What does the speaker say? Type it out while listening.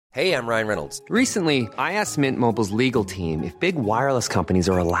Hey, I'm Ryan Reynolds. Recently, I asked Mint Mobile's legal team if big wireless companies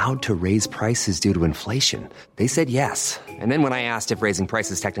are allowed to raise prices due to inflation. They said yes. And then when I asked if raising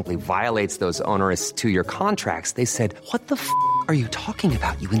prices technically violates those onerous two-year contracts, they said, "What the f*** are you talking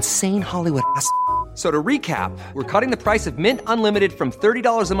about, you insane Hollywood ass?" So to recap, we're cutting the price of Mint Unlimited from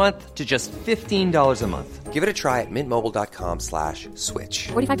 $30 a month to just $15 a month. Give it a try at mintmobile.com/switch.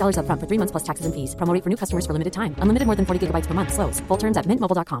 $45 up front for 3 months plus taxes and fees. Promo rate for new customers for limited time. Unlimited more than 40 gigabytes per month. Slows full terms at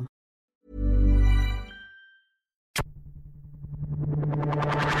mintmobile.com.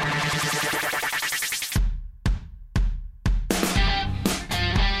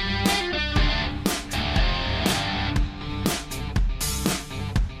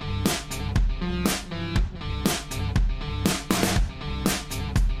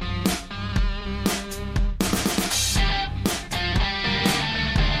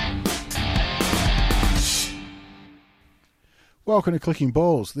 Welcome to Clicking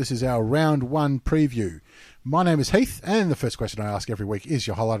Balls. This is our round one preview. My name is Heath, and the first question I ask every week is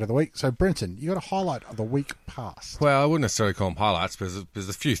your highlight of the week. So, Brenton, you got a highlight of the week past? Well, I wouldn't necessarily call them highlights, but there's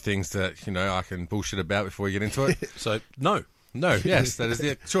a few things that, I can bullshit about before we get into it. So, no. No, yes, that is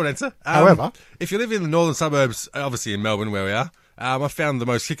the short answer. However, if you live in the northern suburbs, obviously in Melbourne, where we are, I found the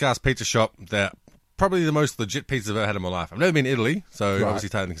most kick-ass pizza shop that probably the most legit pizza I've ever had in my life. I've never been to Italy, so obviously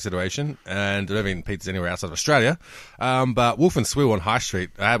taken into consideration, and I've never eaten pizzas anywhere outside of Australia. But Wolf and Swill on High Street,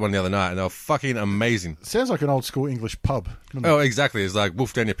 I had one the other night, and they were fucking amazing. Sounds like an old school English pub. Oh, exactly. It's like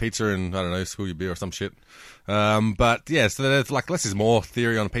wolf down your pizza and, I don't know, swill your beer or some shit. But yeah, so there's like less is more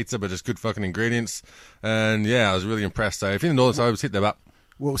theory on pizza, but just good fucking ingredients. And yeah, I was really impressed. So if you're in the northern suburbs, hit them up.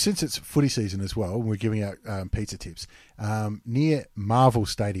 Well, since it's footy season as well, we're giving out pizza tips. Near Marvel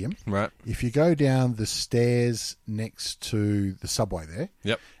Stadium, right? If you go down the stairs next to the subway there,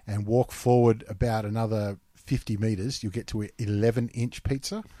 yep, and walk forward about another 50 metres, you'll get to an 11-inch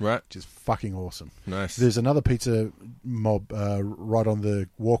pizza, right? Which is fucking awesome. Nice. There's another pizza mob right on the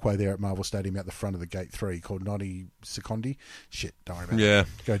walkway there at Marvel Stadium out the front of the Gate 3 called Nonni Secondi. Shit, don't worry about it.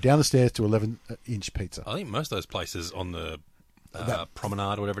 Go down the stairs to 11-inch pizza. I think most of those places on the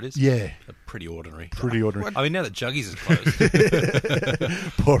promenade or whatever it is, are pretty ordinary. Pretty ordinary. I mean, now that Juggies is closed,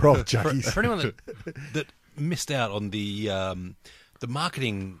 poor old Juggies. For anyone that missed out on the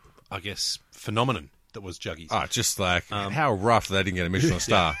marketing, I guess, phenomenon that was Juggies. Oh, just like how rough they didn't get a Michelin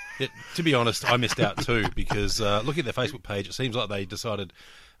star. To be honest, I missed out too because looking at their Facebook page, it seems like they decided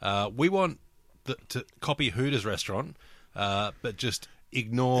we want to copy Hooters restaurant, but just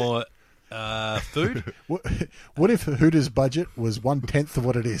ignore food. What if Hooters' budget was 1/10 of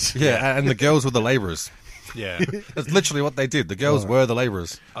what it is? Yeah, and the girls were the labourers. Yeah. That's literally what they did. The girls were the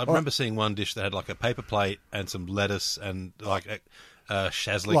labourers. I remember seeing one dish that had like a paper plate and some lettuce and like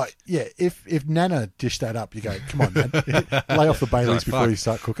shazlik. Like, yeah, if Nana dished that up, you go, come on, Nan. Lay off the Baileys before you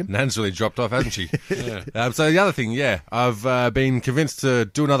start cooking. Nan's really dropped off, hasn't she? So the other thing, I've been convinced to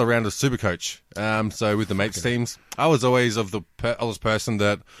do another round of Supercoach. So with the mates teams, I was always of the person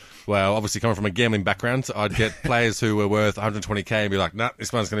that, well, obviously coming from a gambling background, I'd get players who were worth 120k and be like, nah,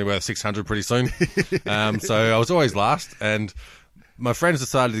 this one's going to be worth 600 pretty soon. So I was always last, and my friends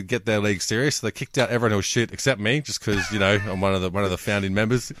decided to get their league serious, so they kicked out everyone who was shit except me, just because I'm one of the founding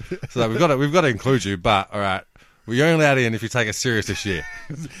members. So we've got to include you, but all right, we're only allowed in if you take it serious this year.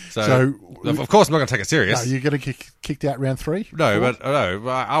 So of course I'm not going to take it serious. No, you're going to get kicked out round 3? No,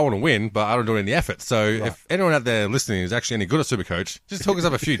 I want to win, but I don't do any effort. So if anyone out there listening is actually any good at Supercoach, just talk us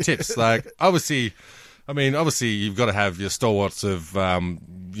up a few tips. Like obviously you've got to have your stalwarts of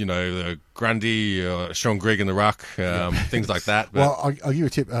Grundy, Sean Grigg in the ruck, things like that. But well, I'll give you a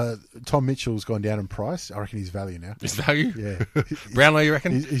tip. Tom Mitchell's gone down in price. I reckon he's value now. His value? Yeah. Brownlow, you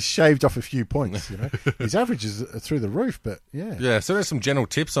reckon? He's shaved off a few points. His average is through the roof, but yeah. Yeah, so there's some general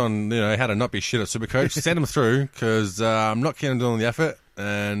tips on how to not be shit at Supercoach. Send them through, because I'm not keen on doing the effort,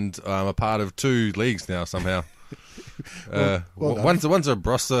 and I'm a part of 2 leagues now somehow. One's a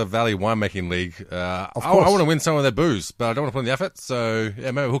Barossa Valley winemaking league. I want to win some of their booze, but I don't want to put in the effort. So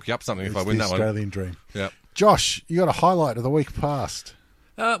maybe I'll hook you up something if I win that one. Australian dream. Yeah. Josh, you got a highlight of the week past.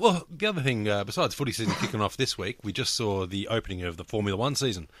 Well, the other thing, besides footy season kicking off this week, we just saw the opening of the Formula One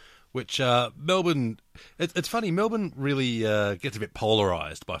season, which Melbourne... It's funny, Melbourne really gets a bit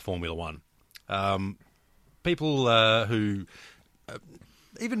polarised by Formula One. People who...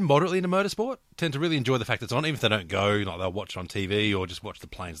 even moderately into motorsport tend to really enjoy the fact it's on, even if they don't go, like they'll watch it on TV or just watch the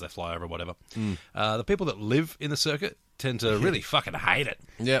planes they fly over or whatever. The people that live in the circuit tend to really fucking hate it.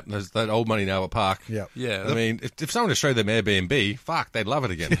 Yep, there's that old money in Albert Park. Yep. Yeah. I mean, if someone just showed them Airbnb, fuck, they'd love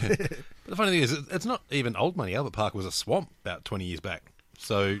it again. But the funny thing is, it's not even old money. Albert Park was a swamp about 20 years back.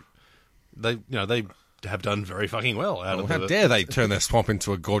 So they have done very fucking well. How dare they turn their swamp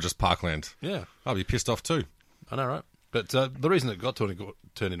into a gorgeous parkland? Yeah. I'll be pissed off too. I know, right? But the reason it got turned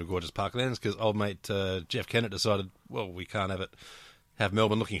into gorgeous parkland is because old mate Jeff Kennett decided, well, we can't have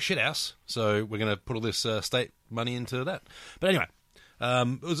Melbourne looking shithouse, so we're going to put all this state money into that. But anyway,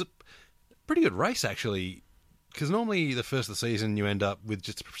 it was a pretty good race, actually, because normally the first of the season you end up with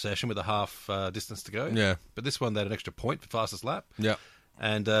just a procession with a half distance to go. Yeah. But this one, they had an extra point for fastest lap. Yeah.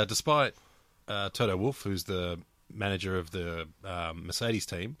 And despite Toto Wolff, who's the manager of the Mercedes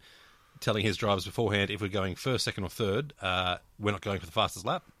team, telling his drivers beforehand, if we're going first, second or third, we're not going for the fastest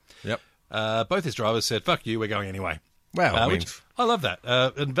lap. Yep. Both his drivers said, fuck you, we're going anyway. Wow. Which, I love that.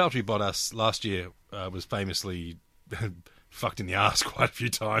 And Valtteri Bottas last year was famously fucked in the arse quite a few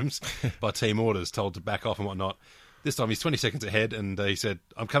times by team orders, told to back off and whatnot. This time he's 20 seconds ahead, and he said,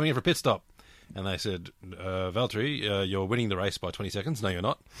 I'm coming in for a pit stop. And they said, Valtteri, you're winning the race by 20 seconds. No, you're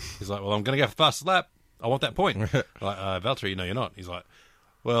not. He's like, well, I'm going to go for the fastest lap. I want that point. Valtteri, no, you're not. He's like,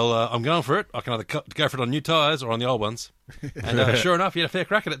 well, I'm going for it. I can either go for it on new tyres or on the old ones. And sure enough, he had a fair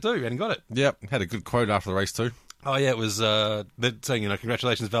crack at it too, and got it. Yep. Had a good quote after the race too. Oh, yeah, it was they're saying,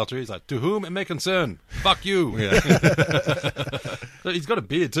 congratulations, Valtteri. He's like, to whom it may concern, fuck you. Yeah. So he's got a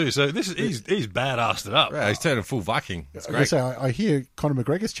beard too, so he's badassed it up. Yeah, he's turning full Viking. It's I great. say, I hear Conor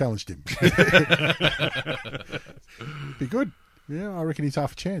McGregor's challenged him. Be good. Yeah, I reckon he's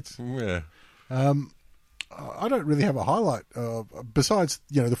half a chance. Yeah. I don't really have a highlight besides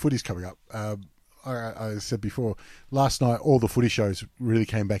the footy's coming up. I said before, last night all the footy shows really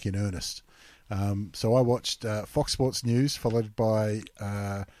came back in earnest. So I watched Fox Sports News, followed by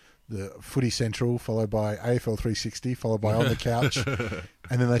the Footy Central, followed by AFL 360, followed by On the Couch,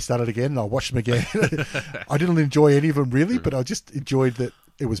 and then they started again, and I watched them again. I didn't enjoy any of them really, but I just enjoyed that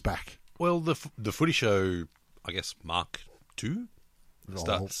it was back. Well, the footy show, I guess, Mark 2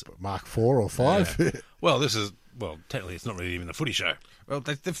 starts. Mark 4 or 5. Yeah. Well, technically it's not really even the footy show. Well,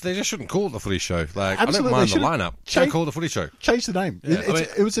 they just shouldn't call it the footy show. Like, Absolutely, I don't mind the lineup. Don't call it the footy show. Change the name. Yeah.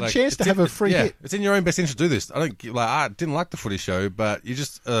 It was a chance to have a free hit. It's in your own best interest to do this. I didn't like the footy show, but you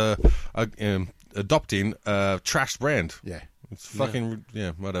just adopting a trash brand. Yeah. It's fucking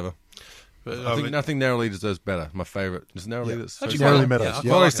whatever. But, I think nothing narrowly deserves better. My favourite is narrowly. Narrowly Meadows.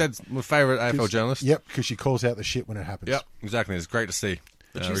 I've always said my favourite AFL journalist. Yep, because she calls out the shit when it happens. Yep, exactly. It's great to see.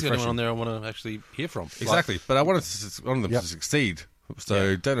 But she's the only one on there I want to actually hear from. Exactly, but I wanted them to succeed.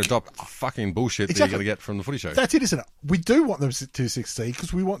 So don't adopt fucking bullshit that you're going to get from the footy show. That's it, isn't it? We do want them to succeed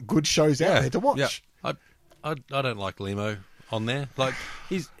because we want good shows out there to watch. Yeah. I don't like Limo on there. Like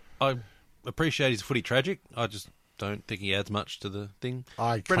I appreciate his footy tragic. I just don't think he adds much to the thing.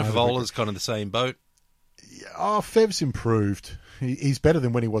 Brendan Favola's kind of the same boat. Fev's improved. He's better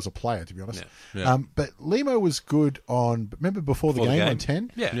than when he was a player, to be honest. Yeah. But Limo was good remember before the game on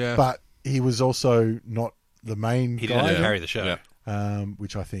 10? Yeah. But he was also not the main He guy. didn't carry the show. Yeah.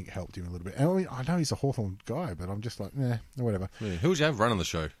 Which I think helped him a little bit. And I know he's a Hawthorn guy, but I'm just like, whatever. Yeah. Who would you have running the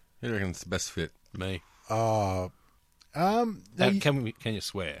show? Who do you reckon's the best fit? Me. Can Can you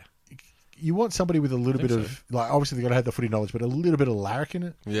swear? You want somebody with a little bit of, obviously they've got to have the footy knowledge, but a little bit of larrick in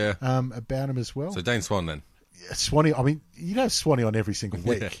it. Yeah. About him as well. So Dane Swan then. Swanee, I mean, you'd have Swanee on every single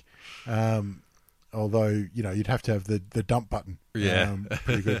week. Although, you'd have to have the dump button. Yeah.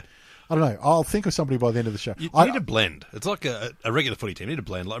 Pretty good. I don't know. I'll think of somebody by the end of the show. You need a blend. It's like a regular footy team. You need a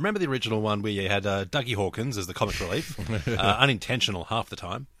blend. Like, remember the original one where you had Dougie Hawkins as the comic relief? Unintentional half the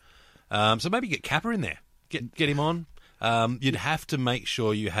time. So maybe get Kappa in there. Get him on. You'd have to make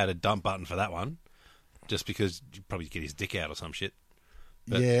sure you had a dump button for that one, just because you'd probably get his dick out or some shit.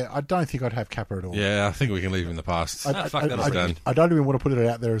 But I don't think I'd have Kappa at all. Yeah, I think we can leave him in the past. Fuck that done. I don't even want to put it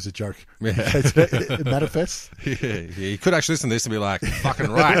out there as a joke. Yeah. It manifests. Yeah, he could actually listen to this and be like, fucking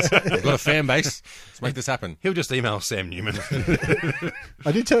right. We've got a fan base. Let's make this happen. He'll just email Sam Newman.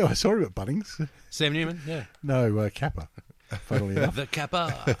 I did tell you I saw him at Bunnings. Sam Newman, yeah. No, Kappa, funnily enough. The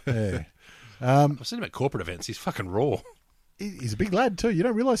Kappa. Yeah. I've seen him at corporate events. He's fucking raw. He's a big lad too. You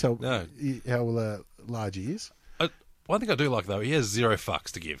don't realise how large he is. One thing I do like, though, he has zero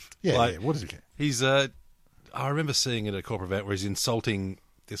fucks to give. Yeah, what does he care? He's, I remember seeing at a corporate event where he's insulting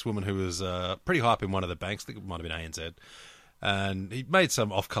this woman who was pretty high up in one of the banks. I think it might have been ANZ. And he made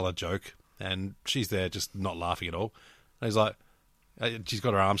some off-colour joke, and she's there just not laughing at all. And he's like, she's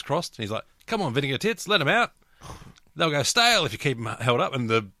got her arms crossed, and he's like, come on, vinegar tits, let them out. They'll go stale if you keep them held up. And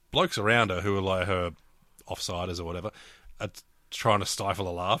the blokes around her, who are like her offsiders or whatever, are trying to stifle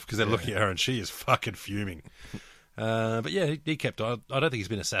a laugh because they're looking at her and she is fucking fuming. But yeah, he kept on. I don't think he's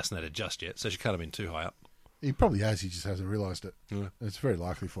been assassinated just yet, so she can't have been too high up. He probably has, he just hasn't realised it. Yeah. It's very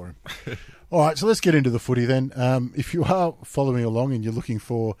likely for him. All right, so let's get into the footy then. If you are following along and you're looking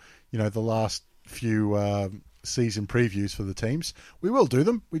for, the last few season previews for the teams. We will do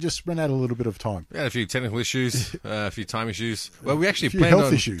them. We just ran out a little bit of time. We had a few technical issues, a few time issues. Well, we actually A few planned health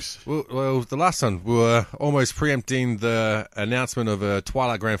on issues. Well, the last one we were almost preempting the announcement of a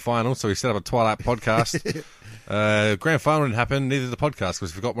Twilight Grand Final, so we set up a Twilight podcast. Grand Final didn't happen, neither did the podcast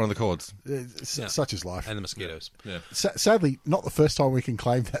because we forgot one of the chords. Such is life. And the mosquitoes. Yeah. Sadly, not the first time we can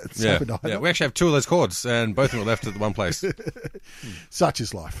claim that it's happened either. Yeah, we actually have two of those chords, and both of them are left at one place. Such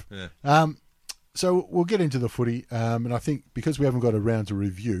is life. Yeah. So we'll get into the footy, and I think because we haven't got a round to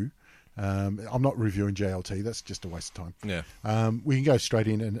review, I'm not reviewing JLT. That's just a waste of time. Yeah. We can go straight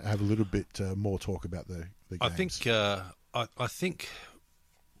in and have a little bit more talk about the games. I think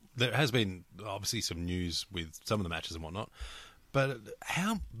there has been obviously some news with some of the matches and whatnot, but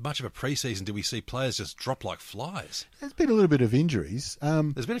how much of a pre-season do we see players just drop like flies? There's been a little bit of injuries.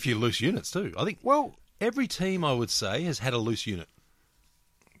 There's been a few loose units too. I think every team, I would say, has had a loose unit.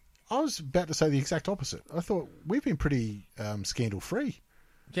 I was about to say the exact opposite. I thought we've been pretty scandal-free.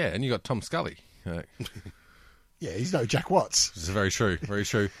 Yeah, and you got Tom Scully. Yeah, he's no Jack Watts. This is very true, very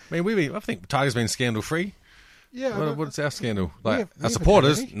true. I mean, I think Tiger's been scandal-free. Yeah. What's our scandal? we Like haven't our had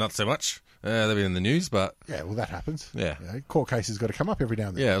supporters, any. not so much. They've been in the news, but Yeah, well, that happens. Yeah. You know, court cases got to come up every now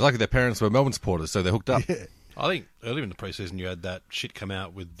and then. yeah, lucky their parents were Melbourne supporters, so they're hooked up. Yeah. I think earlier in the pre-season you had that shit come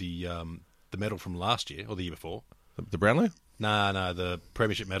out with the medal from last year or the year before. The Brownlow? No, the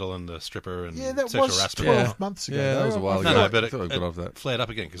premiership medal and the stripper and Yeah, that sexual was harassment. 12 Yeah. months ago. Yeah, that though. was a while No, ago. but I thought we got off that. flared up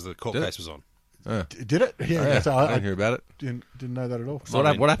again because the court Did it? case was on. Did it? Yeah, Yeah, so I I didn't hear about it. didn't know that at all. So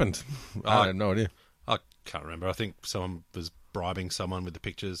what happened? I had no idea. I can't remember. I think someone was bribing someone with the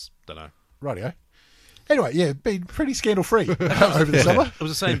pictures. Don't know. Rightio. Anyway, yeah, been pretty scandal-free over the summer. It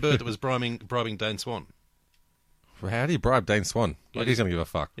was the same bird that was bribing Dane Swan. Well, how do you bribe Dane Swan? Like he's going to give a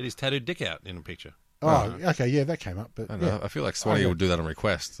fuck. It is tattooed dick out in a picture. Oh, okay, yeah, that came up. But I don't know. yeah. I feel like Swanee Okay. would do that on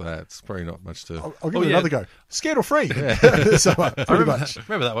request. It's probably not much to... I'll give it yeah. another go. Scandal-free. So, pretty much.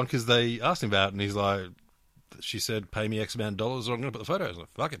 Remember that one because they asked him about it and he's like, she said, pay me X amount of dollars or I'm going to put the photo. I was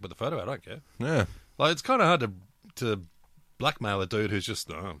like, fuck it, put the photo out. I don't care. Yeah. Like, it's kind of hard to blackmail a dude who's just,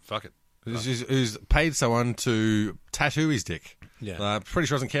 oh, fuck it. Who's paid someone to tattoo his dick. Yeah. Pretty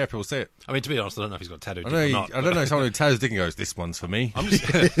sure doesn't care if people see it. I mean, to be honest, I don't know if he's got a tattooed I dick or know, not. I don't know someone who tattoos his dick and goes, this one's for me. I'm just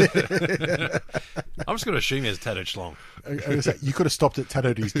going to assume he has a tattooed schlong. I was say, you could have stopped at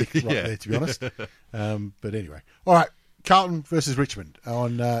tattooed his dick right Yeah. there, to be honest. But anyway. All right, Carlton versus Richmond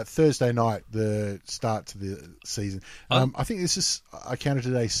on Thursday night, the start to the season. I think this is, I counted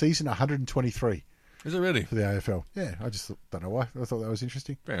today, season 123 Is it really? for the AFL. Yeah, I just don't know why. I thought that was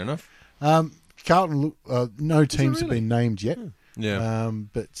interesting. Fair enough. Carlton, no teams have been named yet. Yeah.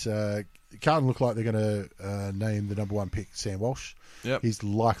 But Carlton look like they're going to name the number one pick, Sam Walsh. Yep. He's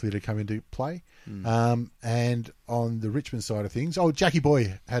likely to come into play. And on the Richmond side of things, Jackie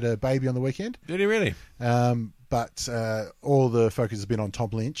Boy had a baby on the weekend. Did he really? But all the focus has been on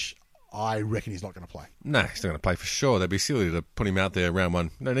Tom Lynch. I reckon he's not going to play No, he's not going to play for sure. They'd be silly to put him out there round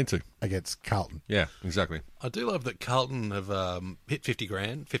one. No need to. against Carlton. Yeah, exactly. I do love that Carlton have hit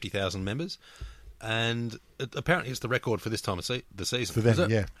 50,000 members, and apparently it's the record for this time of the season. For them, Is it?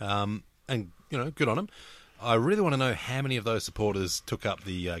 yeah. And, good on them. I really want to know how many of those supporters took up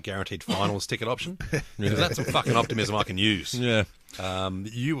the guaranteed finals ticket option, because that's some fucking optimism I can use. Yeah.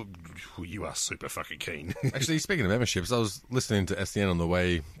 You are super fucking keen. Actually, speaking of memberships, I was listening to SDN on the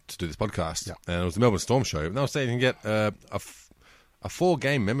way to do this podcast, Yeah. and it was the Melbourne Storm show, and they were saying you can get a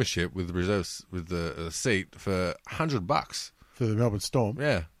 4-game membership with the reserves with the seat for $100. For the Melbourne Storm.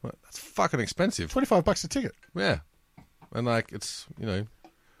 Yeah, well, that's fucking expensive. $25 a ticket. Yeah, and like it's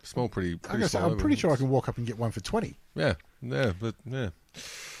small, pretty I'm small. pretty sure I can walk up and get one for 20. Yeah, but yeah.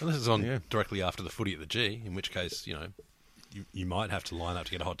 Unless it's on directly after the footy at the G, in which case, you might have to line up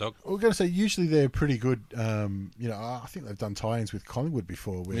to get a hot dog. We're going to say usually they're pretty good. I think they've done tie-ins with Collingwood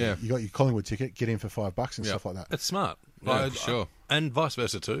before, where you got your Collingwood ticket, get in for $5 and stuff like that. It's smart. Yeah, for sure. And vice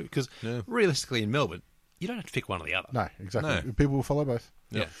versa too, because realistically in Melbourne, you don't have to pick one or the other. No, exactly. No. People will follow both.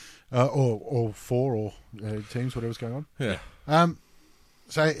 Yeah. Or four or teams, whatever's going on. Yeah.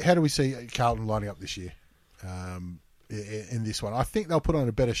 So how do we see Carlton lining up this year in this one? I think they'll put on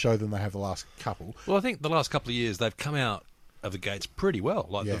a better show than they have the last couple. Well, I think the last couple of years they've come out of the gates pretty well.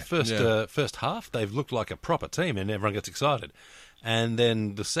 Like the first half, they've looked like a proper team, and everyone gets excited. And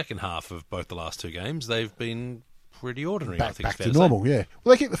then the second half of both the last two games, they've been pretty ordinary. I think Back it's to fair normal, yeah.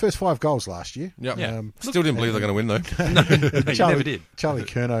 Well, they kicked the first 5 goals last year. Yep. Yeah. Still didn't believe they're going to win though. say. You never did. Charlie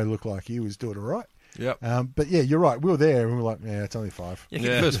Curnow looked like he was doing all right. Yep. But yeah, you're right. We were there and we were like, yeah, it's only 5. Yeah,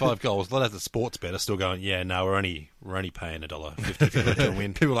 the first 5 goals. A lot of the sports bet are still going, yeah, no, we're only We're only paying $1.50 to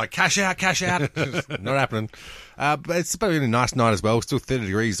win. People are like, cash out, cash out. Not happening. But it's been a really nice night as well. Still 30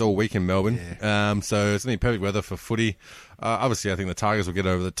 degrees all week in Melbourne. So it's only perfect weather for footy. Obviously, I think the Tigers will get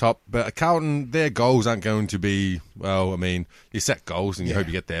over the top. But Carlton, their goals aren't going to be, well, I mean, you set goals and you hope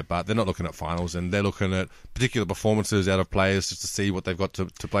you get there, but they're not looking at finals, and they're looking at particular performances out of players just to see what they've got to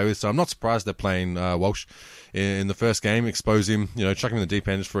play with. So I'm not surprised they're playing Walsh in the first game, expose him, chuck him in the deep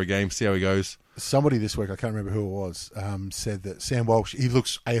end for a game, see how he goes. Somebody this week, I can't remember who it was, said that Sam Walsh, he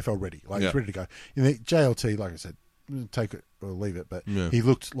looks AFL ready, he's ready to go. In the JLT, like I said, take it or leave it, but he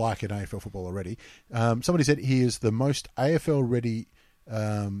looked like an AFL footballer already. Somebody said he is the most AFL ready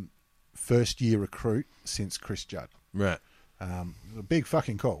first-year recruit since Chris Judd. Right. A big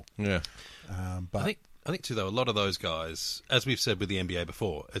fucking call. Yeah. But I think too, though, a lot of those guys, as we've said with the NBA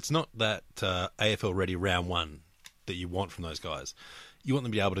before, it's not that AFL ready round one that you want from those guys. You want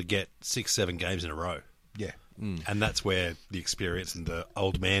them to be able to get 6-7 games in a row. Yeah. And that's where the experience and the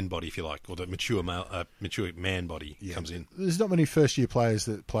old man body, if you like, or the mature man body comes in. There's not many first-year players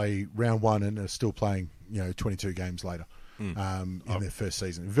that play round one and are still playing, 22 games later in their first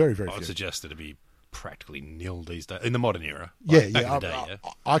season. Very, very few. I'd suggest it'd be practically nil these days, in the modern era. Back in the day,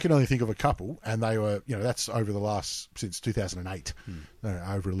 I can only think of a couple, and they were, that's over the last, since 2008,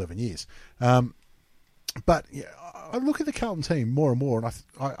 over 11 years. But I look at the Carlton team more and more, and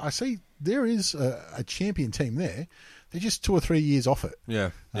I see there is a champion team there. They're just 2 or 3 years off it.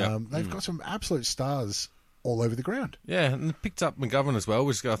 Yeah. They've got some absolute stars all over the ground. Yeah, and they picked up McGovern as well,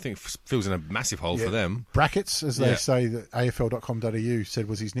 which I think fills in a massive hole for them. Brackets, as they say, that AFL.com.au said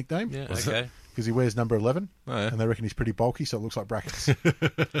was his nickname. Yeah, okay. Because he wears number 11, yeah. and they reckon he's pretty bulky, so it looks like Brackets.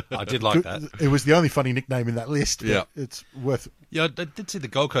 I did like that. It was the only funny nickname in that list. Yeah, it's worth. Yeah, I did see the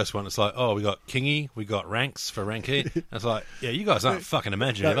Gold Coast one. It's like, we got Kingy, we got Ranks for Ranky. It's like, yeah, you guys aren't fucking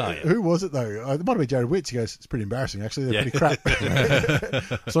imaginative, are you? Who was it though? It might have been Jared Witts. He goes, "It's pretty embarrassing, actually. They're pretty crap."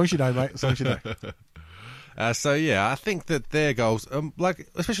 As long as you know, mate. As long as you know. I think that their goals,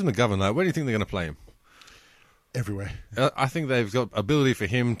 especially in the Governor, where do you think they're going to play him? Everywhere. I think they've got ability for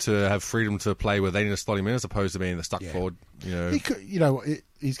him to have freedom to play where they need to slot him in, as opposed to being the stuck forward. He could,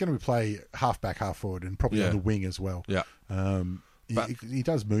 he's going to play half back, half forward, and probably on the wing as well. Yeah. He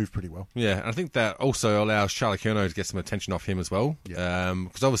does move pretty well. Yeah, and I think that also allows Charlie Curnow to get some attention off him as well. Yeah.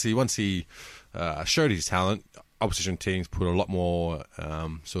 Because obviously once he showed his talent, opposition teams put a lot more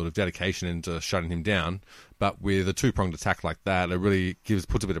sort of dedication into shutting him down. But with a two-pronged attack like that, it really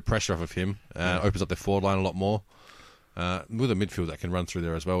puts a bit of pressure off of him, opens up their forward line a lot more. With a midfield that can run through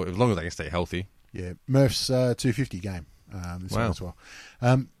there as well, as long as they can stay healthy. Yeah, Murph's 250 game this one as well.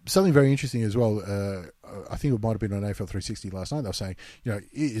 Something very interesting as well, I think it might have been on AFL 360 last night, they were saying,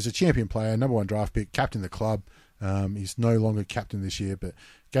 he's a champion player, number one draft pick, captain of the club. He's no longer captain this year, but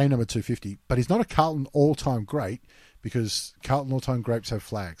game number 250. But he's not a Carlton all-time great, because Carlton all-time greats have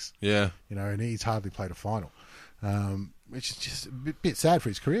flags. Yeah. And he's hardly played a final, which is just a bit sad for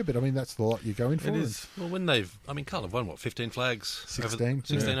his career, but I mean, that's the lot you go in for. It is. Well, when Carlton have won, 15 flags? 16.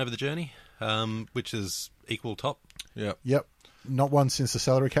 16 over the journey, which is equal top. Yep. Not one since the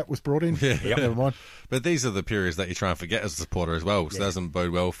salary cap was brought in. Yeah. Never mind. But these are the periods that you try and forget as a supporter as well, because it doesn't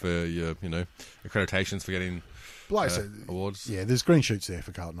bode well for your, accreditations for getting awards. Yeah, there's green shoots there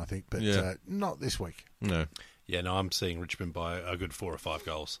for Carlton, I think, but not this week. No. Yeah, no, I'm seeing Richmond by a good 4 or 5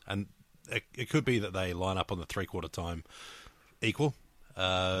 goals. And it could be that they line up on the three-quarter time equal,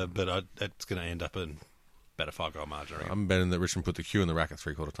 but it's going to end up in about a 5-goal margin. I'm betting that Richmond put the Q in the rack at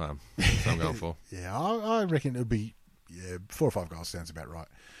three-quarter time. That's what I'm going for. Yeah, I reckon it would be 4 or 5 goals sounds about right.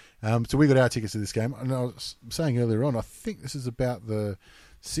 So we got our tickets to this game. And I was saying earlier on, I think this is about the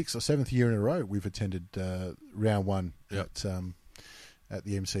 6th or 7th year in a row we've attended round one at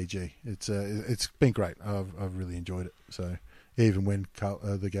the MCG. It's been great. I've really enjoyed it. So even when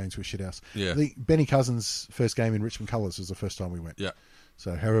the games were shithouse. Yeah. I think Benny Cousins' first game in Richmond colours was the first time we went. Yeah.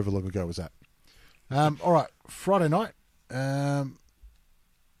 So however long ago was that? All right, Friday night,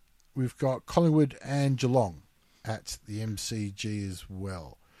 we've got Collingwood and Geelong at the MCG as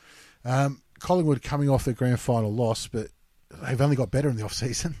well. Collingwood coming off their grand final loss, but they've only got better in the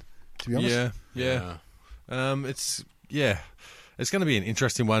off-season, to be honest. Yeah. It's going to be an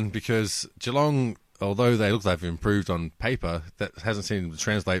interesting one, because Geelong, although they look like they've improved on paper, that hasn't seemed to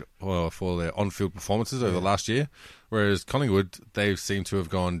translate for their on-field performances over the last year. Whereas Collingwood, they seem to have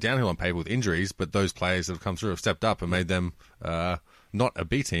gone downhill on paper with injuries, but those players that have come through have stepped up and made them not a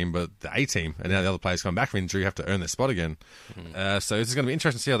B team, but the A team. And now the other players come back from injury have to earn their spot again. So this is going to be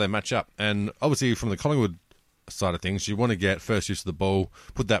interesting to see how they match up. And obviously from the Collingwood side of things, you want to get first use of the ball,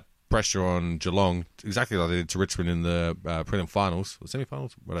 put that pressure on Geelong, exactly like they did to Richmond in the prelim finals, or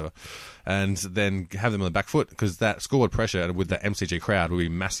semi-finals, whatever, and then have them on the back foot, because that scoreboard pressure with that MCG crowd will be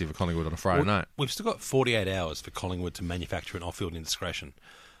massive for Collingwood on a Friday night. We've still got 48 hours for Collingwood to manufacture an off-field indiscretion.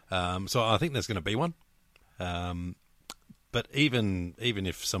 So I think there's going to be one. But even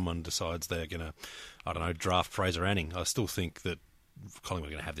if someone decides they're going to, I don't know, draft Fraser Anning, I still think that Collingwood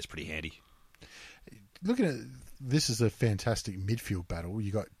are going to have this pretty handy. Looking at this is a fantastic midfield battle.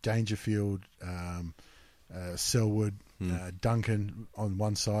 You got Dangerfield, Selwood, Duncan on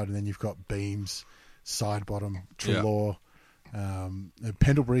one side, and then you've got Beams, Sidebottom, Treloar,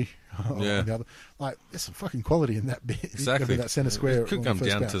 Pendlebury on the other. Like, there's some fucking quality in that bit. Exactly. That centre square. It could come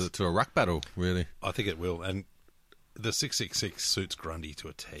down to a ruck battle, really. I think it will, and the 666 suits Grundy to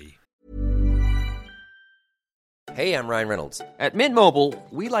a T. Hey, I'm Ryan Reynolds. At Mint Mobile,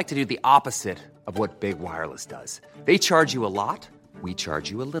 we like to do the opposite of what Big Wireless does. They charge you a lot, we charge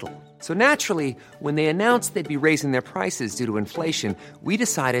you a little. So naturally, when they announced they'd be raising their prices due to inflation, we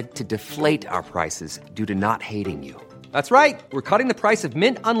decided to deflate our prices due to not hating you. That's right. We're cutting the price of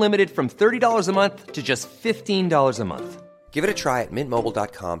Mint Unlimited from $30 a month to just $15 a month. Give it a try at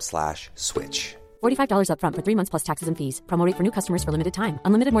mintmobile.com/switch. $45 up front for 3 months plus taxes and fees. Promo rate for new customers for limited time.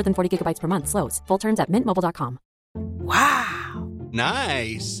 Unlimited more than 40 gigabytes per month. Slows full terms at mintmobile.com. Wow.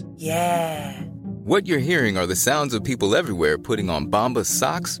 Nice. Yeah. What you're hearing are the sounds of people everywhere putting on Bombas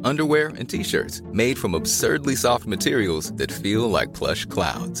socks, underwear, and T-shirts made from absurdly soft materials that feel like plush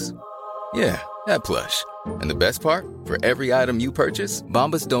clouds. Yeah, that plush. And the best part? For every item you purchase,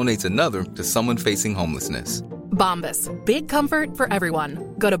 Bombas donates another to someone facing homelessness. Bombas. Big comfort for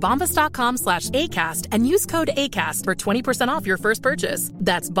everyone. Go to bombas.com/ACAST and use code ACAST for 20% off your first purchase.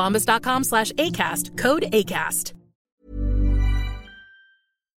 That's bombas.com/ACAST. Code ACAST.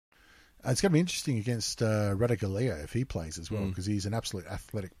 It's going to be interesting against Radaglia if he plays as well, because he's an absolute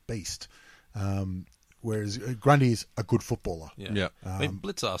athletic beast. Whereas Grundy is a good footballer. Yeah. I mean,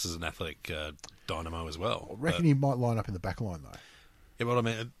 Blitzar's is an athletic dynamo as well. I reckon he might line up in the back line, though. Yeah, well, I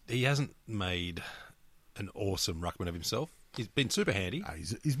mean, he hasn't made an awesome ruckman of himself. He's been super handy.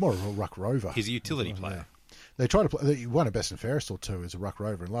 He's more of a ruck rover. He's a utility player. They try to play. He won a best and fairest or two as a ruck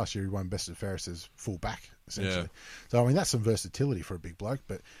rover, and last year he won best and fairest as full back, essentially. Yeah. So I mean, that's some versatility for a big bloke.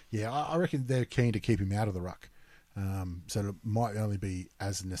 But yeah, I reckon they're keen to keep him out of the ruck. So it might only be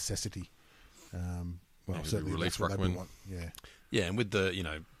as a necessity. Well, certainly release that's what ruckman. want. Yeah, and with the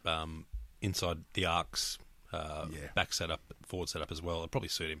inside the arcs, back setup, forward setup as well, it'll probably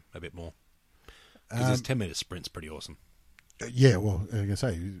suit him a bit more. Because his 10-metre sprint's pretty awesome. Yeah, well, I was going to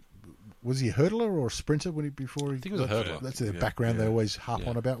say, was he a hurdler or a sprinter before he? I think he was a hurdler. That's the background they always harp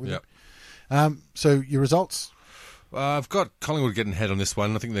on about with him. So your results? I've got Collingwood getting ahead on this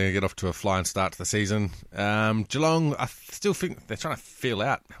one. I think they're going to get off to a flying start to the season. Geelong, I still think they're trying to feel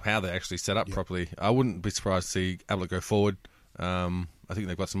out how they actually set up properly. I wouldn't be surprised to see Ablett go forward. I think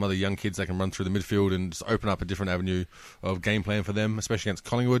they've got some other young kids that can run through the midfield and just open up a different avenue of game plan for them, especially against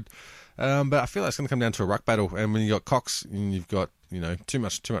Collingwood. But I feel like it's going to come down to a ruck battle. And when you've got Cox and you've got too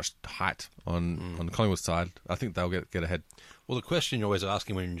much height on Collingwood's side, I think they'll get ahead. Well, the question you're always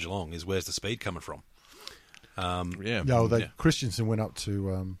asking when you're in Geelong is, where's the speed coming from? Christensen went up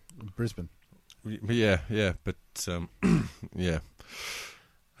to Brisbane. Yeah, but yeah.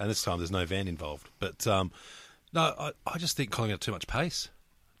 And this time there's no van involved. But no, I just think Collingwood have too much pace.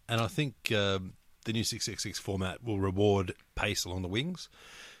 And I think the new 666 format will reward pace along the wings.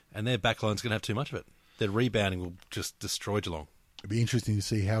 And their backline's going to have too much of it. Their rebounding will just destroy Geelong. It'd be interesting to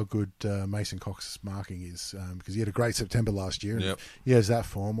see how good Mason Cox's marking is, because he had a great September last year. And if he has that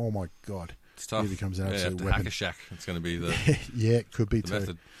form, oh my God. It's tough. He becomes an absolute weapon. Hack a shack. It's going to be the yeah, it could be the too.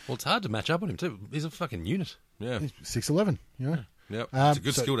 method. Well, it's hard to match up on him too. He's a fucking unit. Yeah, he's 6'11", you know. Yep. It's a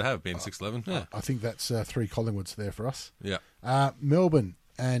good skill to have, being 6'11". Yeah, I think that's 3 Collingwoods there for us. Yeah. Melbourne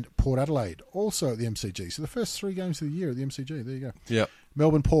and Port Adelaide also at the MCG. So the first 3 games of the year at the MCG. There you go. Yeah.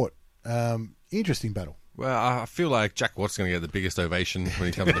 Melbourne Port. Interesting battle. Well, I feel like Jack Watt's going to get the biggest ovation when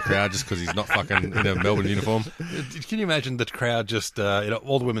he comes to the crowd just because he's not fucking in a Melbourne uniform. Can you imagine the crowd just,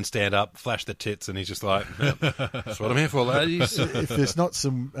 all the women stand up, flash their tits, and he's just like, that's what I'm here for, ladies. If there's not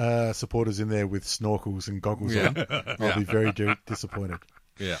some supporters in there with snorkels and goggles on, I'll be very disappointed.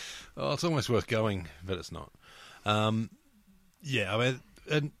 Yeah. Oh, it's almost worth going, but it's not. I mean,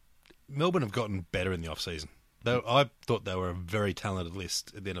 and Melbourne have gotten better in the off-season. I thought they were a very talented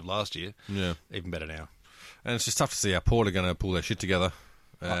list at the end of last year. Yeah. Even better now. And it's just tough to see how Port are going to pull their shit together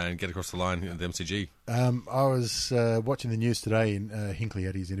and get across the line at the MCG. I was watching the news today, and Hinkley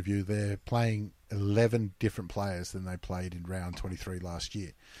had his interview. They're playing 11 different players than they played in round 23 last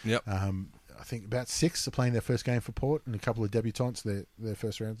year. Yep. I I think about 6 are playing their first game for Port, and a couple of debutants, their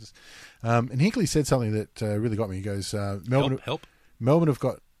first rounders. And Hinkley said something that really got me. He goes, Melbourne have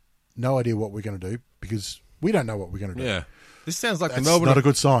got no idea what we're going to do because we don't know what we're going to do. Yeah. This sounds like That's the Melbourne. not a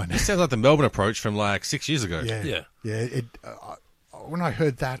good sign. This sounds like the Melbourne approach from like 6 years ago. Yeah. When I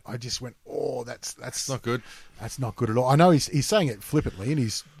heard that, I just went, "Oh, that's not good. That's not good at all." I know he's saying it flippantly, and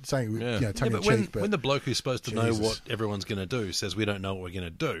he's saying, tongue in cheek. But when the bloke who's supposed to know what everyone's going to do says we don't know what we're going to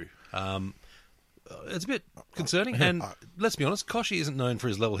do, it's a bit concerning. And let's be honest, Koshy isn't known for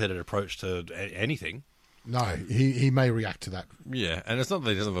his level-headed approach to anything. No, he may react to that. Yeah, and it's not that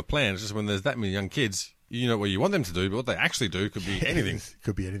he doesn't have a plan. It's just when there's that many young kids, you know what you want them to do, but what they actually do could be anything.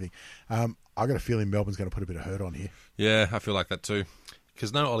 Could be anything. I got a feeling Melbourne's going to put a bit of hurt on here. Yeah, I feel like that too.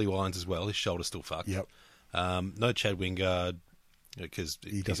 Because no Ollie Wines as well. His shoulder's still fucked. Yep. No Chad Wingard because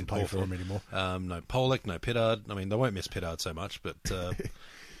he doesn't play for him anymore. No Pollock, no Pittard. I mean, they won't miss Pittard so much, but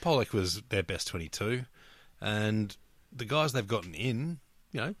Pollock was their best 22. And the guys they've gotten in,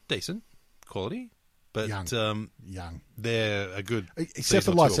 decent quality. But young. They're a good except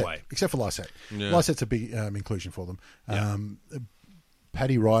for Lysette. Except for Lysette. Yeah. Lysette's a big inclusion for them. Yeah.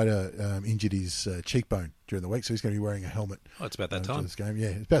 Paddy Ryder injured his cheekbone during the week, so he's going to be wearing a helmet. Oh, it's about that time. For this game. Yeah,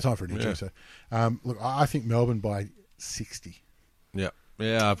 it's about time for an injury. Yeah. So, look, I think Melbourne by 60. Yeah,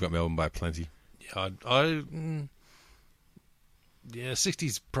 I've got Melbourne by plenty. Yeah,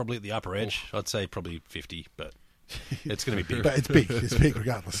 60's probably at the upper edge. I'd say probably 50, but it's going to be big. But it's big. It's big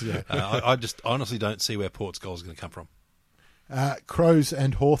regardless. Yeah. I just honestly don't see where Port's goal is going to come from. Crows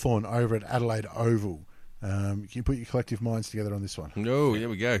and Hawthorn over at Adelaide Oval. Can you put your collective minds together on this one? No, here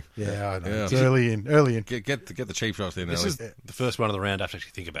we go. Yeah, I know. Yeah. It's early in. Get the cheap shots in. This is the first one of the round I have to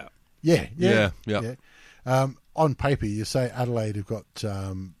actually think about. Yeah. On paper, you say Adelaide have got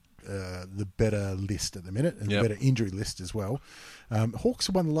the better list at the minute and the better injury list as well. Hawks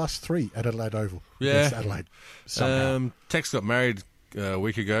have won the last 3 at Adelaide Oval. Yeah. Adelaide. Somehow. Tex got married a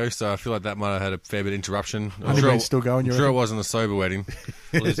week ago, so I feel like that might have had a fair bit of interruption. I'm sure it's still going. I'm sure it wasn't a sober wedding.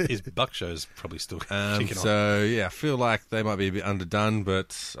 Well, his buck show's probably still kicking on. So I feel like they might be a bit underdone,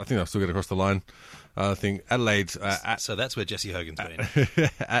 but I think they'll still get across the line. I think Adelaide. So that's where Jesse Hogan's been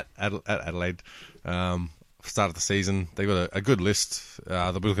at Adelaide. Start of the season, they got a good list.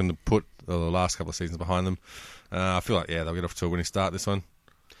 They'll be looking to put the last couple of seasons behind them. I feel like they'll get off to a winning start this one.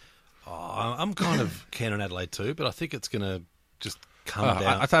 I'm kind of keen on Adelaide too, but I think it's going to just come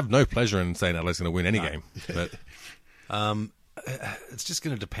down. I have no pleasure in saying Adelaide's going to win any game, but it's just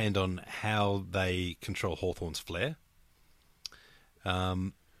going to depend on how they control Hawthorn's flair. I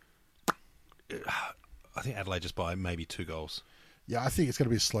think Adelaide just by maybe 2 goals. Yeah, I think it's going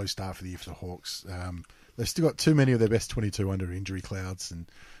to be a slow start for the year for the Hawks. They've still got too many of their best 22 under injury clouds and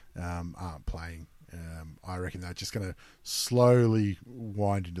aren't playing. I reckon they're just going to slowly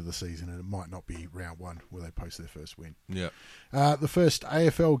wind into the season, and it might not be round 1 where they post their first win. Yeah. The first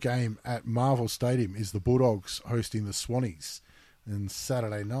AFL game at Marvel Stadium is the Bulldogs hosting the Swannies on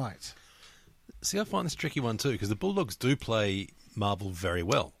Saturday night. See, I find this a tricky one too, because the Bulldogs do play Marvel very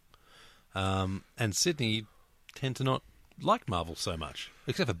well. And Sydney tend to not like Marvel so much,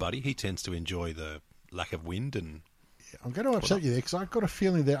 except for Buddy. He tends to enjoy the lack of wind. And I'm going to upset you there, because I've got a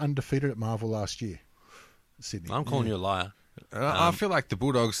feeling they're undefeated at Marvel last year. Sydney. I'm calling you a liar. I feel like the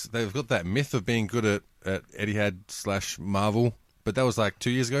Bulldogs, they've got that myth of being good at Etihad / Marvel, but that was like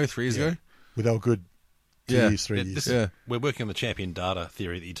 2 years ago, 3 years ago. With all good 2 years, 3 years. We're working on the champion data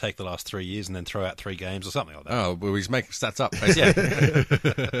theory that you take the last 3 years and then throw out 3 games or something like that. Oh, well, we just make stats up.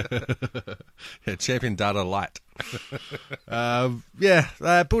 Yeah, champion data light.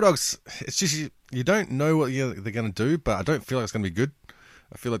 Bulldogs, it's just you don't know what they're going to do, but I don't feel like it's going to be good.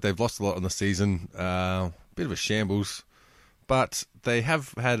 I feel like they've lost a lot in the season. Bit of a shambles. But they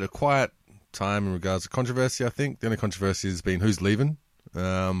have had a quiet time in regards to controversy, I think. The only controversy has been who's leaving.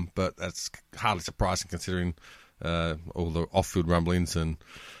 But that's hardly surprising considering all the off-field rumblings and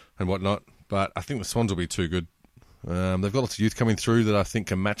whatnot. But I think the Swans will be too good. They've got lots of youth coming through that I think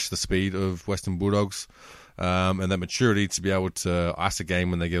can match the speed of Western Bulldogs. And that maturity to be able to ice a game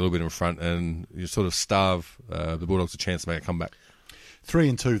when they get a little bit in front and you sort of starve the Bulldogs a chance to make a comeback.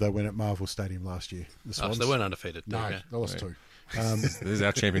 3-2 they went at Marvel Stadium last year. The Swans. So they weren't undefeated. No, they lost 2. This is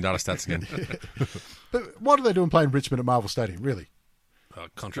our champion data stats again. But what are they doing playing Richmond at Marvel Stadium, really?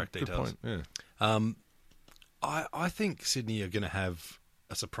 Contract good details. Point, yeah. I think Sydney are going to have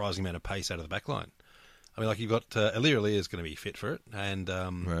a surprising amount of pace out of the back line. I mean, like you've got Aliir is going to be fit for it, and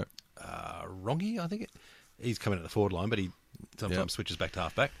Rongi, I think he's coming at the forward line, but he sometimes switches back to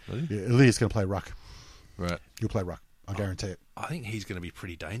halfback. Yeah, Aliir's going to play ruck. Right. He'll play ruck. I guarantee it. I think he's going to be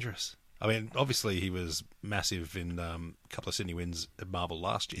pretty dangerous. I mean, obviously he was massive in a couple of Sydney wins at Marvel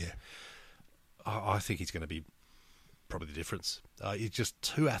last year. I think he's going to be probably the difference. He's just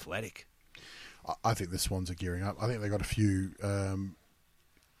too athletic. I think the Swans are gearing up. I think they've got a few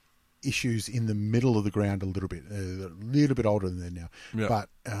issues in the middle of the ground a little bit. They're a little bit older than them now. Yeah. But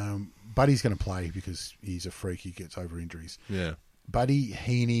Buddy's going to play because he's a freak. He gets over injuries. Yeah. Buddy,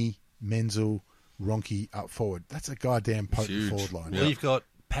 Heaney, Menzel, Ronke up forward. That's a goddamn potent Huge. forward line. Well, you've got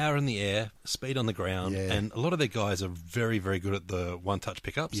power in the air, speed on the ground, Yeah. and a lot of their guys are very, very good at the one-touch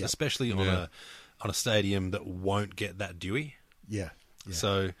pickups, Yeah. especially on a stadium that won't get that dewy. Yeah.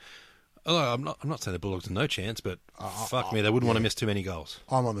 So, although I'm not saying the Bulldogs are no chance, but fuck me, they wouldn't want to miss too many goals.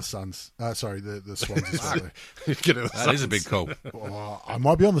 I'm on the Suns. Sorry, the Swans as well. That is a big call. Well, I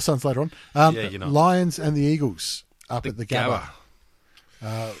might be on the Suns later on. Yeah, you're not. Lions and the Eagles up at the Gabba.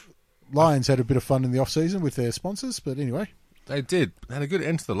 Lions had a bit of fun in the off-season with their sponsors, but anyway. They did. They had a good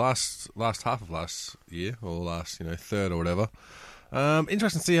end to the last half of last year, or last third or whatever.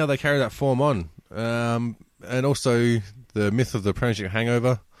 Interesting to see how they carry that form on, and also the myth of the premiership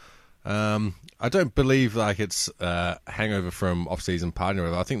hangover. I don't believe like it's a hangover from off-season partying or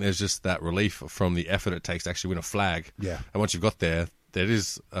whatever. I think there's just that relief from the effort it takes to actually win a flag. Yeah. And once you've got there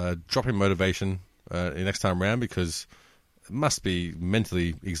is a drop in motivation next time round, because it must be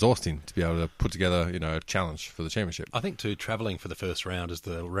mentally exhausting to be able to put together, a challenge for the championship. I think, too, travelling for the first round as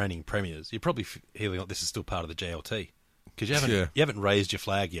the reigning premiers, you're probably feeling like this is still part of the JLT. Because you haven't raised your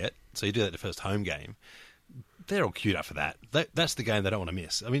flag yet, so you do that at the first home game. They're all queued up for that. That's the game they don't want to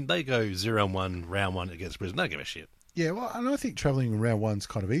miss. I mean, they go 0-1, round one against Brisbane. They don't give a shit. Yeah, well, and I think travelling in round one's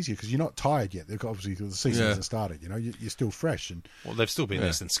kind of easier because you're not tired yet. Obviously, the season hasn't started. You're still fresh. And well, they've still been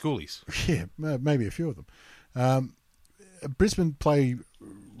there since schoolies. Yeah, maybe a few of them. Brisbane play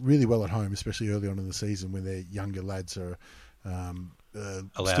really well at home, especially early on in the season when their younger lads are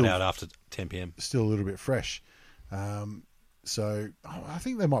allowed out after 10 p.m. Still a little bit fresh. So I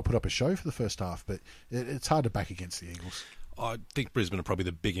think they might put up a show for the first half, but it's hard to back against the Eagles. I think Brisbane are probably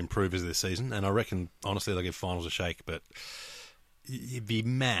the big improvers this season, and I reckon, honestly, they'll give finals a shake, but you'd be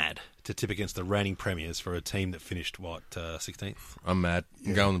mad to tip against the reigning premiers for a team that finished, 16th? I'm mad.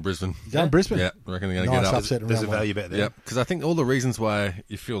 I'm going to Brisbane. You going to Brisbane? Yeah, I reckon they're going to Nice get up. upset in There's a round one. value bet there. Yeah, because I think all the reasons why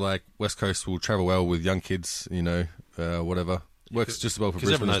you feel like West Coast will travel well with young kids, whatever, works just as well for Because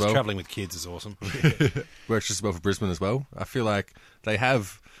Brisbane everyone as knows well. travelling with kids is awesome. Works just as well for Brisbane as well. I feel like they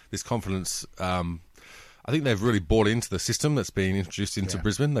have this confidence. I think they've really bought into the system that's been introduced into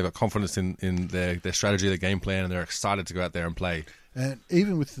Brisbane. They've got confidence in their strategy, their game plan, and they're excited to go out there and play. And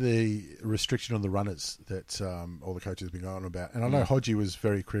even with the restriction on the runners that all the coaches have been going on about, and I know Hodgie was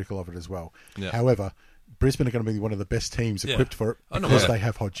very critical of it as well. Yeah. However, Brisbane are going to be one of the best teams equipped for it I know because why- they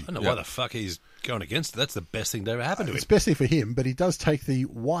have Hodgie. I don't know why the fuck he's going against it. That's the best thing that ever happened to him. Especially for him, but he does take the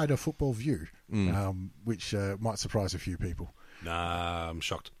wider football view, which might surprise a few people. Nah, I'm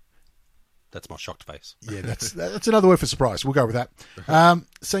shocked. That's my shocked face. Yeah, that's another word for surprise. We'll go with that.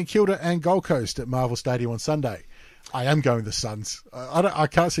 St Kilda and Gold Coast at Marvel Stadium on Sunday. I am going the Suns. I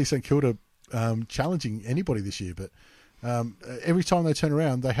can't see St Kilda challenging anybody this year, but every time they turn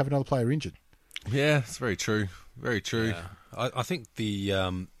around, they have another player injured. Yeah, it's very true. Very true. Yeah. I think the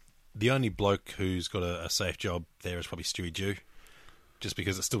only bloke who's got a safe job there is probably Stewie Dew, just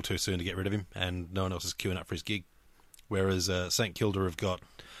because it's still too soon to get rid of him and no one else is queuing up for his gig. Whereas St Kilda have got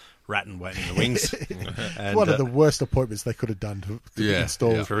Ratton waiting in the wings. And, one of the worst appointments they could have done to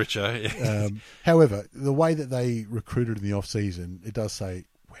install. For Richo. Yeah. However, the way that they recruited in the off-season, it does say,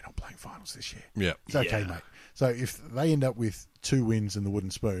 we're not playing finals this year. Yeah. It's okay, mate. So if they end up with 2 wins and the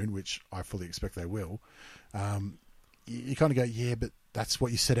wooden spoon, which I fully expect they will, you kind of go, yeah, but that's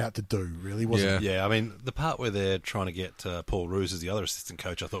what you set out to do, really, wasn't it? Yeah, I mean, the part where they're trying to get Paul Roos as the other assistant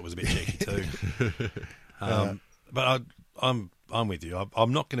coach, I thought was a bit cheeky too. But I'm with you.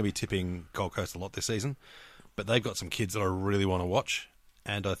 I'm not going to be tipping Gold Coast a lot this season, but they've got some kids that I really want to watch,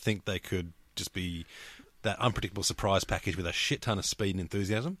 and I think they could just be that unpredictable surprise package with a shit ton of speed and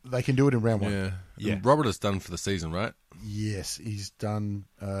enthusiasm. They can do it in round one. Yeah. And Robert is done for the season, right? Yes, he's done.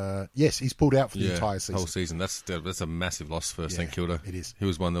 Yes, he's pulled out for the entire season. Whole season. That's a massive loss for St Kilda. It is. He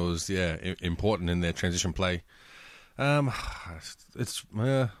was one that was important in their transition play. I'm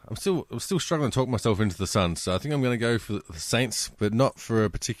still struggling to talk myself into the Suns, so I think I'm going to go for the Saints, but not for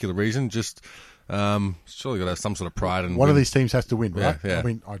a particular reason. Just surely got to have some sort of pride and one of these teams has to win, right? Yeah. I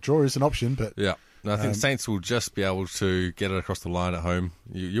mean, I draw is an option, but yeah. No, I think Saints will just be able to get it across the line at home.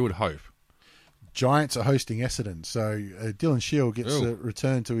 You would hope. Giants are hosting Essendon, so Dylan Shield gets a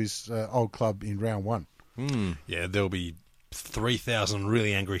return to his old club in round one. Yeah, there'll be 3,000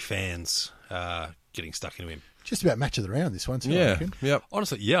 really angry fans getting stuck into him. Just about match of the round, this one, too, I reckon. Yep.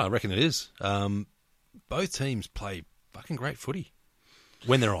 Honestly, yeah, I reckon it is. Both teams play fucking great footy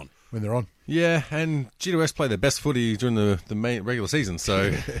when they're on. when they're on. Yeah, and GWS play their best footy during the main regular season,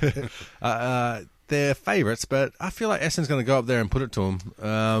 so they're favourites, but I feel like Essendon's going to go up there and put it to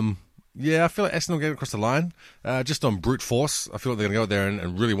them. Yeah, I feel like Essendon will get across the line, just on brute force. I feel like they're going to go out there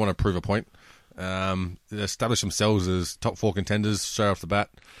and really want to prove a point. Establish themselves as top 4 contenders straight off the bat.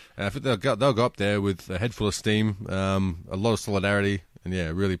 I think they'll go up there with a head full of steam, a lot of solidarity, and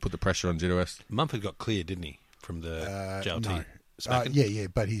really put the pressure on GWS. Mumford got cleared, didn't he, from the JLT? No. Yeah,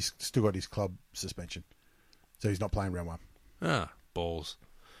 but he's still got his club suspension, so he's not playing round 1. Ah, balls.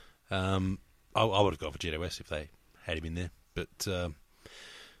 I would have gone for GWS if they had him in there, but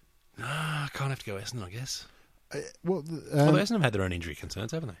I can't have to go Essendon, I guess. Although Essendon have had their own injury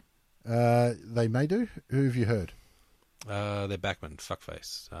concerns, haven't they? They may do. Who have you heard? Their backman,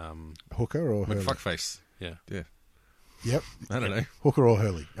 Fuckface. Hooker or Hurley? Fuckface. Yeah. Yep. I don't know. Hooker or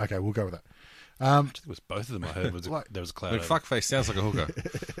Hurley. Okay, we'll go with that. I think it was both of them I heard. There was a cloud. Fuckface sounds like a hooker.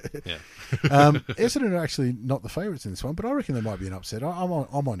 Yeah. Essendon are actually not the favourites in this one, but I reckon there might be an upset. I'm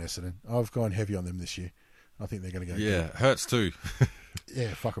on Essendon. I've gone heavy on them this year. I think they're going to go. Yeah, good. Hurts too.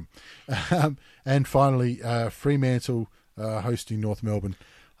 Yeah, fuck them. And finally, Fremantle hosting North Melbourne.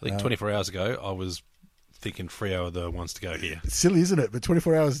 I think 24 hours ago, I was thinking Freo are the ones to go here. It's silly, isn't it? But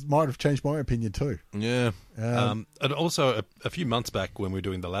 24 hours might have changed my opinion too. Yeah. And also, a few months back when we were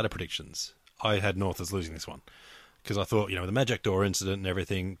doing the ladder predictions, I had North as losing this one. Because I thought, the Magic Door incident and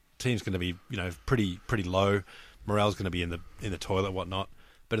everything, team's going to be, pretty low. Morale's going to be in the toilet and whatnot.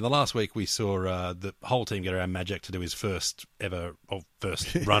 But in the last week, we saw the whole team get around Magic to do his first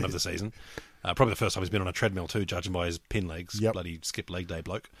run of the season. Probably the first time he's been on a treadmill too, judging by his pin legs. Yep. Bloody skip leg day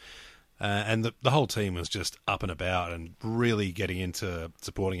bloke. And the whole team was just up and about and really getting into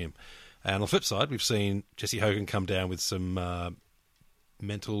supporting him. And on the flip side, we've seen Jesse Hogan come down with some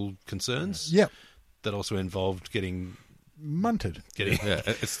mental concerns. Yep. That also involved getting munted.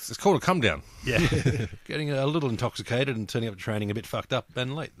 It's called a come down. Yeah. Getting a little intoxicated and turning up to training a bit fucked up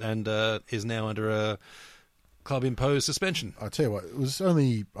and late, and is now under a club-imposed suspension. I tell you what, it was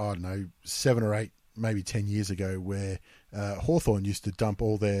only, 7 or 8, maybe 10 years ago where Hawthorn used to dump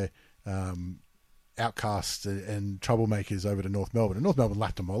all their outcasts and troublemakers over to North Melbourne, and North Melbourne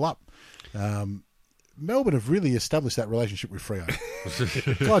lapped them all up. Melbourne have really established that relationship with Freo.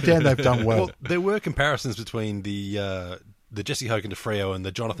 God damn, they've done well. Well, there were comparisons between the Jesse Hogan to Freo and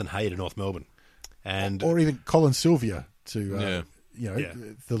the Jonathan Hay to North Melbourne, and or even Colin Sylvia to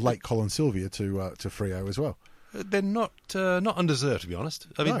the late Colin Sylvia to Freo as well. They're not undeserved, to be honest.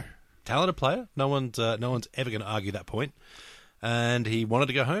 I mean, talented player. No one's ever going to argue that point. And he wanted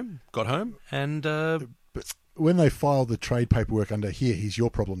to go home, got home, and. But when they filed the trade paperwork under here, he's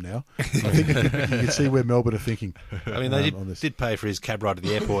your problem now. I think you can see where Melbourne are thinking. I mean, they did pay for his cab ride to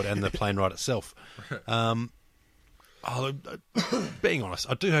the airport and the plane ride itself. Being honest,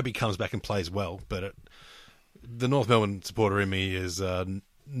 I do hope he comes back and plays well, but the North Melbourne supporter in me is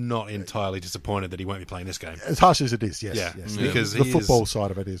not entirely disappointed that he won't be playing this game. As harsh as it is, yes. Yeah. Yes. Because the football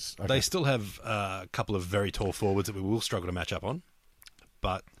side of it is... Okay. They still have a couple of very tall forwards that we will struggle to match up on,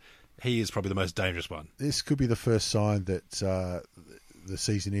 but he is probably the most dangerous one. This could be the first sign that the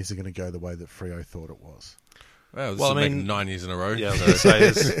season isn't going to go the way that Freo thought it was. Well, I mean, 9 years in a row. Yeah, I was going to say,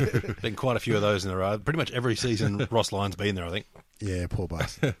 there's been quite a few of those in a row. Pretty much every season Ross Lyon's been there, I think. Yeah, poor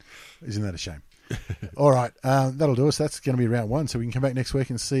bastard. Isn't that a shame? All right, that'll do us. That's going to be round 1, so we can come back next week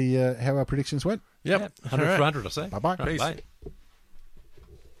and see how our predictions went. Yep, 100 for 100, I say. Bye-bye. Right, bye.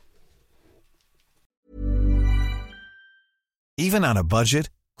 Even on a budget,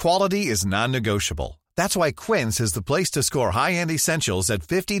 quality is non-negotiable. That's why Quince is the place to score high-end essentials at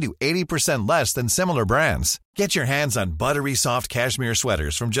 50 to 80% less than similar brands. Get your hands on buttery soft cashmere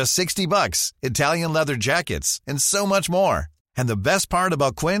sweaters from just $60, Italian leather jackets, and so much more. And the best part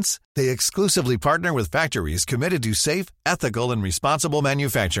about Quince, they exclusively partner with factories committed to safe, ethical, and responsible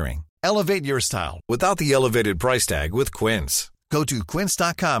manufacturing. Elevate your style without the elevated price tag with Quince. Go to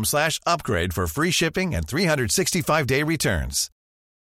quince.com/upgrade for free shipping and 365-day returns.